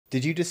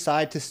Did you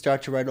decide to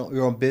start your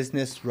own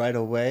business right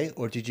away,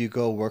 or did you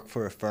go work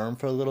for a firm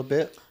for a little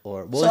bit?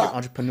 Or what was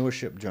your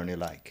entrepreneurship journey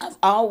like?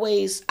 I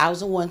was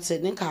the one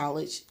sitting in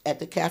college at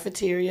the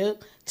cafeteria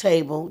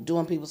table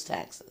doing people's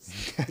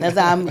taxes. That's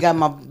how I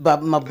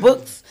got my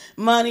books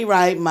money,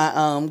 right?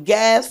 My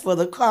gas for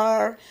the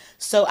car.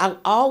 So I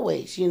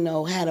always,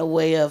 had a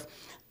way of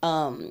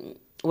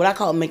what I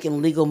call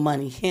making legal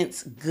money,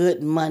 hence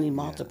good money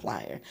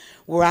multiplier.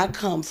 Where I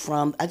come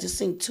from, I just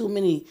think too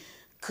many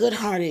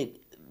good-hearted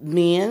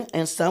men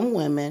and some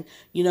women,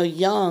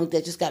 young,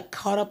 that just got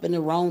caught up in the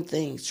wrong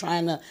things,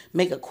 trying to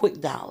make a quick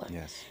dollar.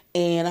 Yes.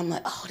 And I'm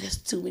like, oh, there's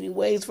too many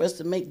ways for us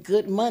to make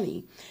good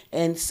money.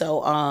 And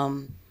so,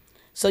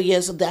 so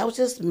that was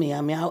just me.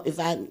 I mean, if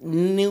I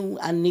knew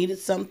I needed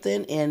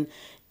something,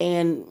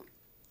 and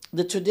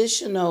the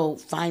traditional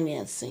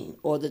financing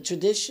or the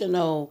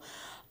traditional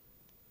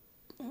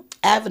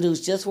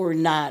avenues just were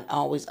not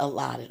always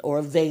allotted or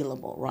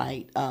available,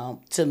 right,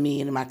 to me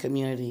and in my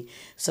community.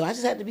 So I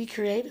just had to be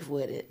creative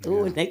with it.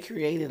 Ooh, and they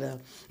created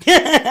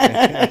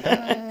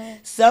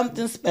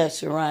something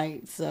special,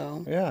 right?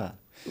 So yeah.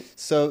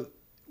 So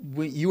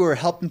you were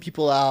helping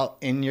people out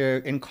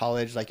in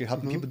college, like you're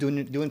helping people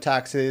doing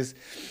taxes.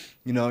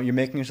 You're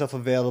making yourself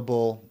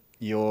available.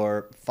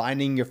 You're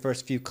finding your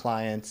first few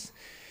clients,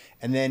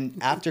 and then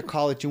after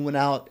college, you went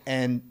out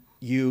and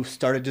you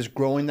started just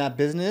growing that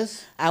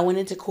business? I went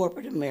into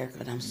corporate America,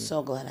 and I'm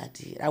so glad I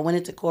did. I went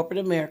into corporate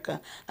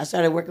America. I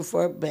started working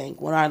for a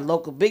bank, one of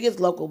our biggest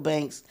local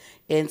banks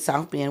in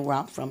South Bend, where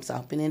I'm from,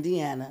 South Bend,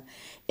 Indiana.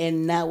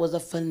 And that was a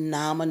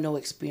phenomenal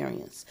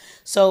experience.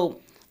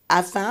 So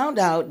I found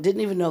out,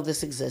 didn't even know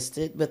this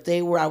existed, but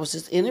I was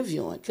just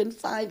interviewing. Couldn't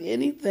find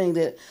anything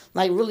that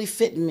really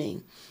fit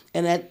me.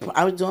 And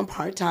I was doing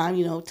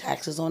part-time,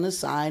 taxes on the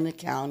side,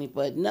 accounting,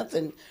 but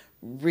nothing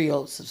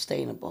real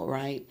sustainable,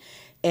 right?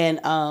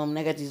 And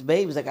I got these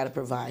babies I got to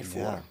provide for.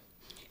 Yeah.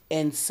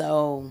 And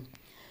so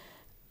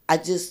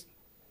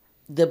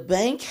the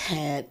bank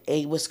had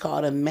what's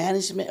called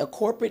a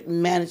corporate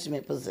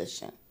management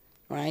position,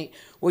 right?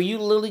 Where you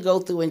literally go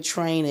through and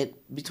train it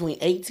between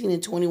 18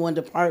 and 21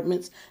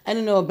 departments. I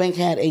didn't know a bank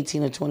had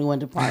 18 or 21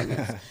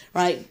 departments,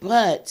 right?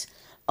 But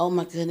oh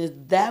my goodness,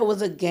 that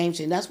was a game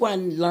changer. That's where I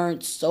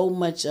learned so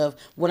much of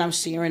what I'm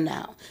sharing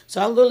now.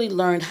 So I literally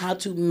learned how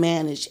to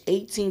manage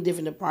 18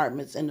 different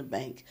departments in the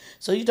bank.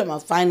 So you're talking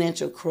about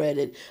financial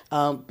credit,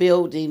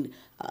 building,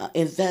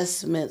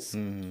 investments,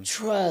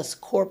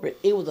 trust, corporate.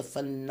 It was a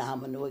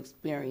phenomenal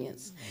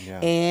experience. Yeah.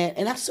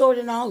 And I saw it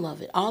in all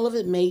of it. All of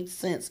it made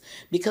sense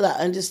because I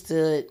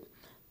understood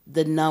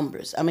the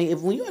numbers. I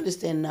mean, when you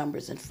understand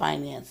numbers and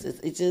finances,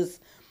 it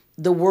just,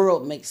 the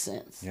world makes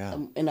sense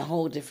in a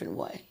whole different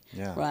way.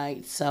 Yeah.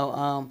 Right.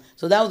 So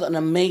that was an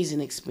amazing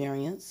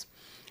experience.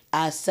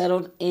 I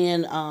settled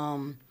in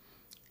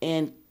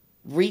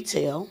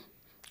retail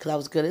because I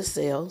was good at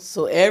sales.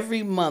 So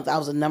every month I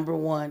was a number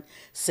one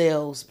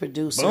sales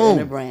producer in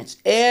the branch.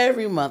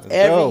 Every month,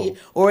 every year,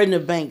 or in the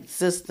bank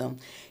system.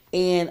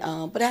 And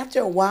but after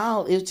a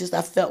while, it was just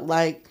I felt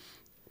like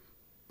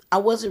I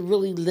wasn't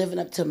really living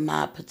up to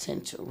my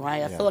potential,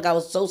 right? I felt like I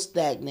was so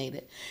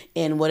stagnated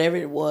in whatever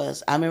it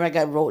was. I remember I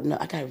got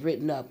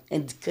written up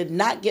and could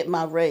not get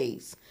my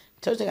raise. I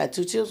told you I got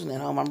 2 children at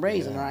home I'm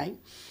raising, right?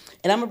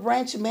 And I'm a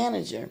branch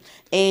manager.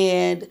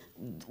 And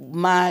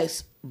my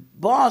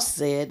boss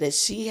said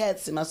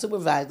that my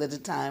supervisor at the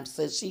time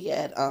said she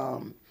had,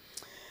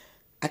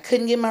 I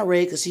couldn't get my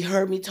raise because she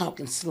heard me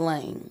talking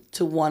slang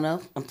to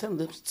I'm telling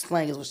you,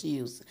 slang is what she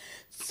used.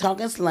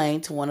 Talking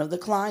slang to one of the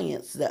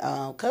clients,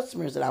 the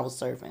customers that I was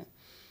serving.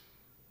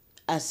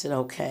 I said,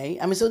 okay.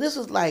 I mean, so this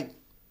was like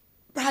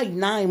probably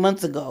 9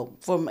 months ago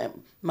for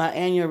my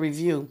annual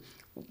review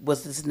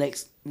was this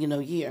next,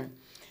 year.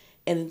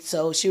 And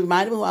so she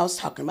reminded me who I was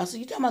talking about. So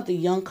you talking about the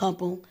young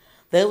couple?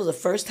 That was the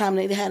first time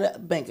they had a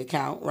bank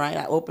account, right?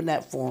 I opened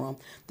that for them.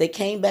 They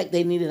came back,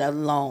 they needed a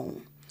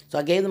loan. So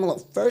I gave them a loan.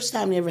 First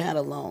time they ever had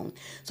a loan.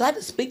 So I had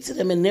to speak to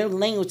them in their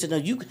language to know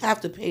you have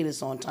to pay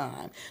this on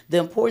time. The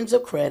importance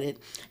of credit.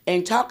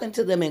 And talking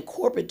to them in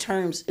corporate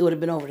terms, it would have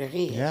been over their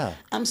head. Yeah.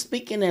 I'm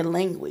speaking their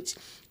language.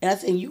 And I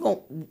said, you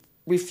going to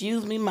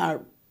refuse me my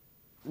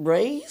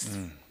raise?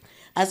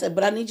 I said,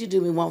 but I need you to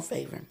do me one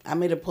favor. I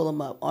made her pull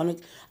them up.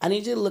 I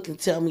need you to look and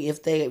tell me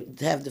if they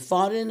have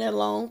defaulted in their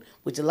loan,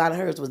 which a lot of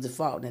hers was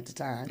defaulting at the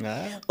time,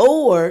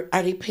 or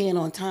are they paying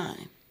on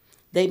time?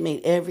 They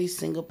made every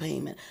single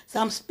payment.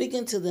 So I'm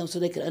speaking to them so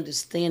they can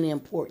understand the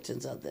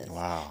importance of this.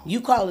 Wow.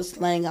 You call it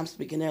slang, I'm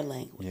speaking their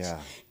language. Yeah.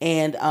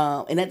 And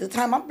at the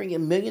time, I'm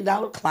bringing $1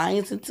 million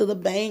clients into the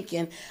bank.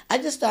 And I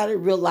just started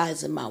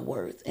realizing my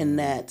worth and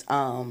that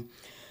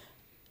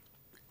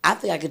I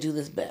think I could do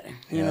this better.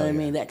 You know what I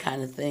mean? That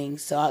kind of thing.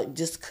 So I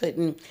just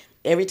couldn't.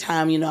 Every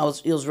time, it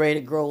was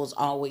ready to grow, it was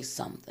always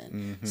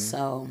something.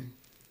 So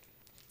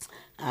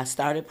I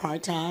started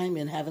part-time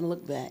and haven't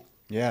looked back.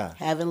 Yeah.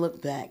 Haven't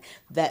looked back.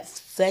 That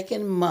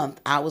second month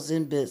I was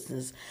in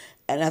business,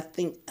 and I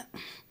think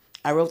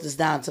I wrote this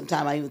down.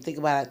 Sometimes I even think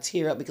about it, I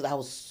tear up because I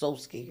was so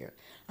scared.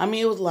 I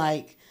mean, it was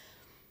like,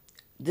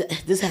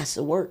 this has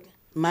to work.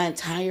 my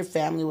entire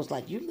family was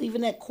like, "You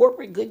leaving that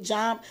corporate good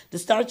job to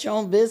start your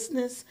own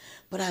business?"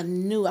 But I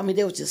knew, I mean,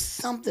 there was just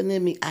something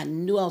in me. I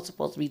knew I was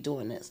supposed to be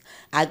doing this.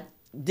 I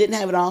didn't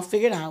have it all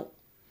figured out,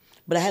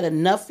 but I had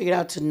enough figured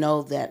out to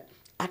know that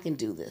I can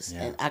do this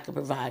and I can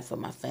provide for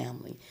my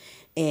family.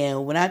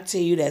 And when I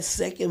tell you that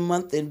second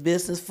month in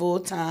business full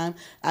time,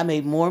 I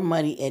made more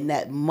money in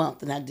that month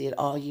than I did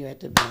all year at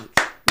the bank.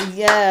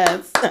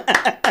 Yes.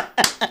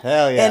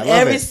 Hell yeah. And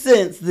ever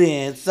since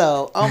then.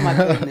 So, oh my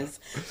goodness.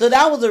 So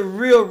that was a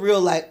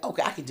real like,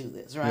 okay, I can do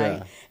this, right?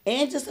 Yeah.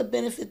 And just a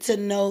benefit to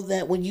know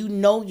that when you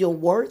know your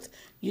worth,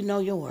 you know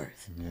your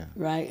worth. Yeah.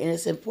 Right? And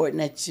it's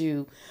important that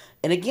you,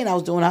 and again, I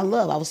was doing what I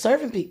love. I was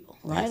serving people,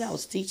 right? Yes. I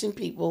was teaching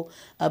people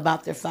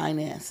about their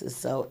finances.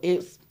 So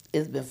it's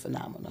been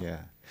phenomenal.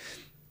 Yeah.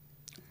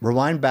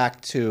 Rewind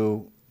back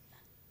to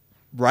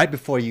right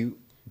before you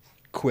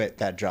quit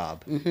that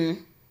job.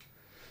 Mm-hmm.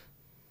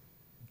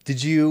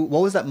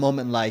 What was that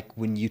moment like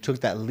when you took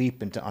that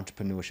leap into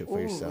entrepreneurship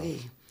for yourself?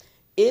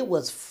 It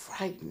was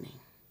frightening.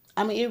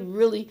 I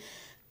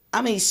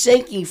mean,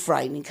 shaky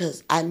frightening,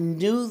 because I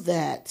knew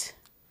that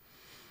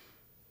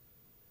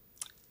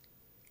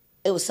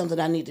it was something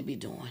I need to be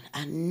doing.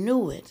 I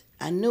knew it.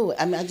 I mean,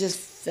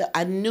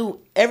 I knew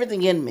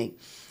everything in me.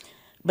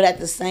 But at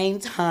the same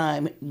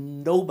time,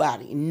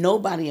 nobody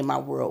in my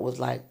world was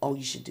like, "Oh,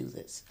 you should do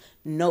this."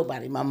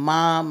 Nobody. My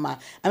mom,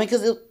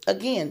 because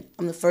again,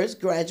 I'm the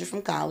first graduate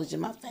from college in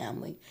my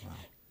family.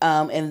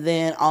 Wow. And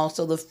then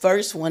also the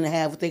first one to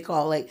have what they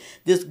call like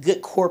this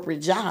good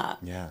corporate job,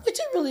 which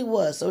it really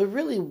was. So it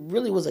really,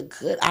 really was a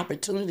good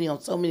opportunity on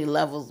so many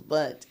levels,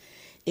 but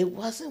it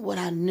wasn't what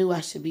I knew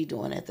I should be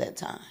doing at that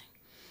time.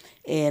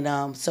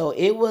 And so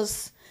it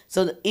was.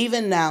 So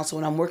even now, so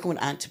when I'm working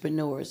with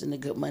entrepreneurs in the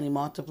Good Money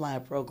Multiplier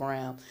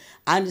program,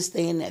 I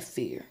understand that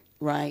fear,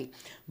 right?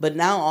 But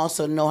now I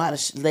also know how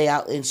to lay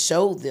out and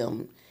show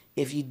them,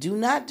 if you do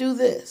not do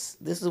this,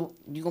 you're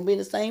going to be in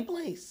the same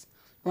place,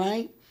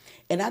 right?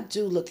 And I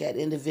do look at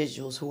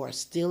individuals who are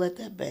still at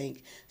that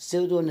bank,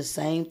 still doing the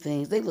same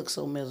things. They look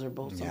so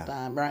miserable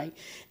sometimes, right?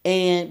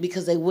 And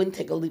because they wouldn't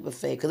take a leap of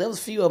faith, because there was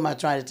a few of them I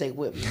tried to take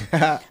with me.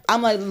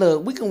 I'm like,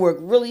 look, we can work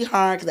really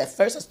hard, because at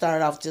first I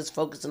started off just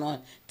focusing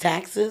on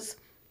taxes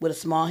with a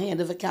small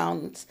hand of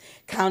accountants,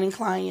 counting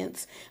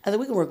clients. I said,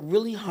 we can work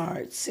really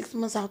hard 6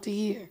 months out the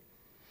year.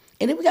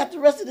 And then we got the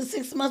rest of the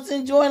 6 months to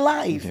enjoy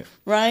life,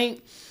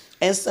 right?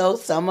 And so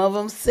some of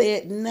them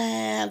said,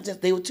 nah,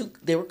 they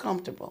were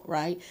comfortable,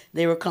 right?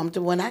 They were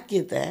comfortable, and I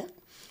get that,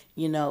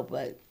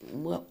 but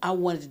I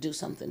wanted to do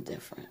something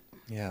different.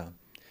 Yeah.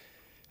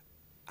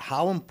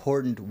 How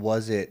important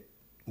was it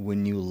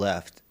when you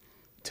left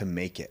to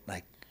make it?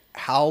 Like,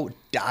 how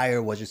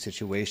dire was your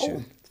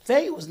situation?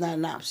 Failure was not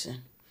an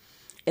option.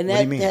 And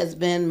that has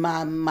been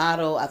my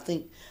motto, I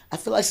feel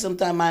like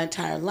sometimes my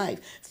entire life.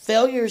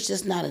 Failure is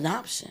just not an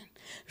option.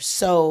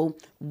 So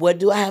what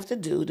do I have to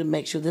do to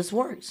make sure this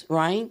works,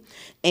 right?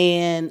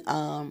 And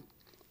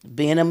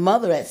being a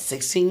mother at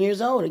 16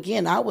 years old,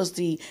 again, I was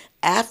the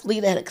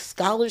athlete that had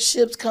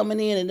scholarships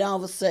coming in, and all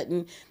of a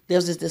sudden there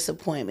was this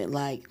disappointment.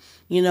 Like,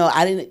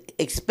 I didn't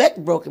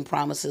expect broken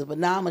promises, but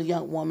now I'm a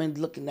young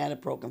woman looking at a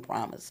broken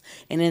promise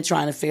and then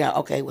trying to figure out,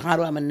 okay, well, how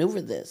do I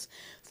maneuver this?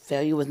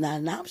 Failure was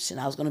not an option.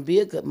 I was going to be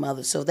a good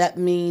mother. So that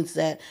means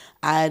that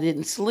I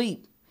didn't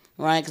sleep.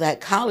 Right, because I had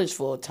college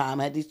full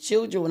time. I had these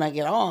children when I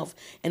get off,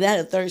 and I had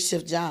a third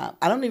shift job.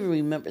 I don't even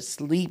remember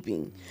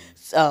sleeping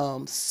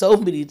so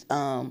many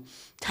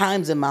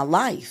times in my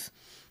life,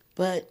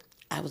 but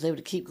I was able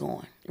to keep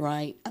going.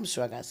 Right, I'm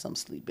sure I got some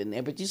sleep in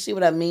there, but you see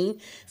what I mean?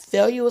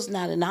 Failure was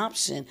not an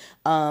option,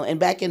 and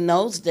back in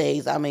those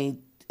days,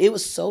 it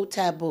was so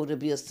taboo to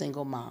be a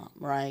single mom,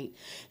 right?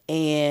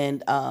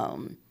 And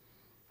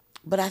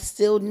but I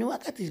still knew I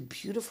got these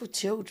beautiful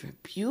children.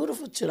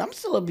 I'm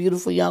still a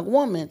beautiful young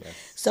woman. Yes.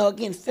 So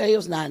again, failure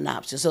was not an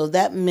option. So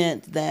that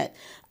meant that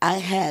I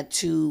had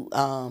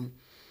to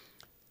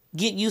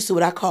get used to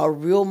what I call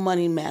real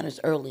money matters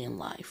early in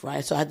life,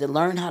 right? So I had to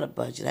learn how to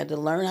budget. I had to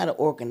learn how to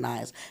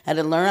organize. I had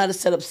to learn how to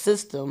set up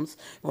systems,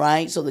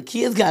 right? So the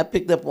kids got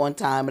picked up on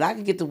time, and I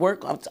could get to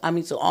work.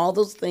 So all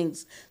those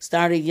things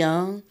started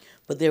young,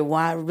 but they're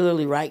why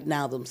really right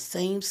now, them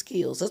same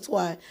skills. That's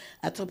why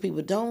I tell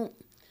people,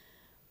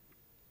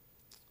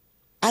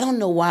 I don't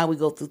know why we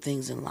go through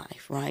things in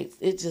life, right?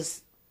 It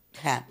just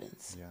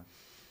happens. Yeah.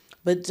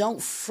 But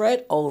don't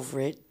fret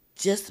over it.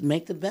 Just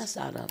make the best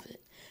out of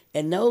it.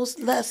 And those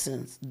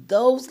lessons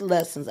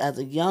as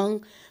a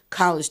young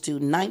college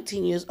student,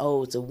 19 years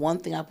old, is the one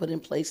thing I put in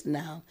place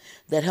now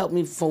that helped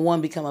me, for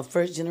one, become a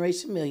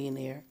first-generation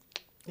millionaire.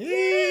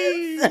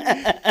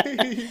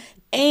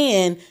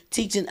 And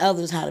teaching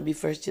others how to be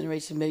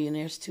first-generation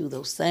millionaires, too.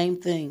 Those same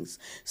things.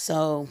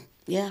 So,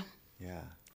 yeah. Yeah.